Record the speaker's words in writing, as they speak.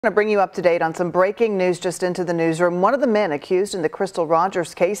I'm going to bring you up to date on some breaking news just into the newsroom. One of the men accused in the Crystal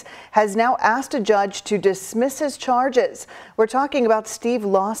Rogers case has now asked a judge to dismiss his charges. We're talking about Steve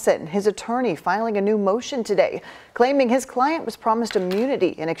Lawson, his attorney filing a new motion today, claiming his client was promised immunity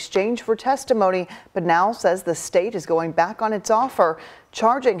in exchange for testimony, but now says the state is going back on its offer,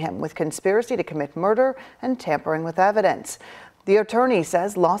 charging him with conspiracy to commit murder and tampering with evidence. The attorney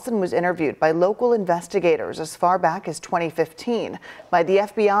says Lawson was interviewed by local investigators as far back as 2015, by the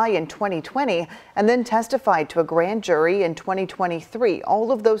FBI in 2020, and then testified to a grand jury in 2023.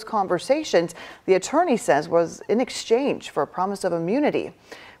 All of those conversations, the attorney says, was in exchange for a promise of immunity.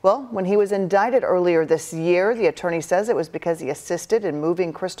 Well, when he was indicted earlier this year, the attorney says it was because he assisted in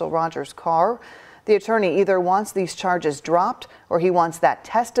moving Crystal Rogers' car. The attorney either wants these charges dropped or he wants that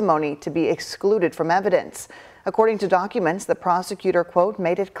testimony to be excluded from evidence. According to documents, the prosecutor, quote,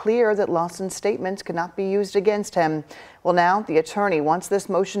 made it clear that Lawson's statements could not be used against him. Well, now the attorney wants this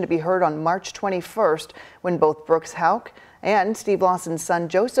motion to be heard on March 21st, when both Brooks Houck and Steve Lawson's son,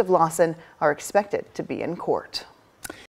 Joseph Lawson, are expected to be in court.